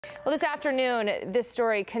Well, this afternoon, this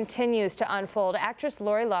story continues to unfold. Actress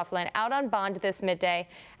Lori Loughlin out on bond this midday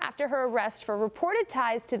after her arrest for reported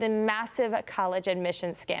ties to the massive college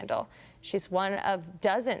admissions scandal. She's one of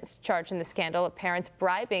dozens charged in the scandal of parents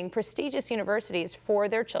bribing prestigious universities for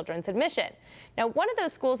their children's admission. Now, one of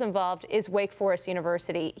those schools involved is Wake Forest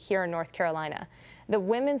University here in North Carolina. The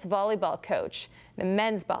men's volleyball coach,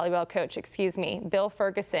 Bill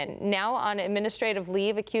Ferguson, now on administrative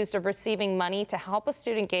leave, accused of receiving money to help a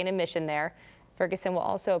student gain admission there. Ferguson will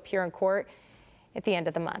also appear in court at the end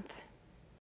of the month.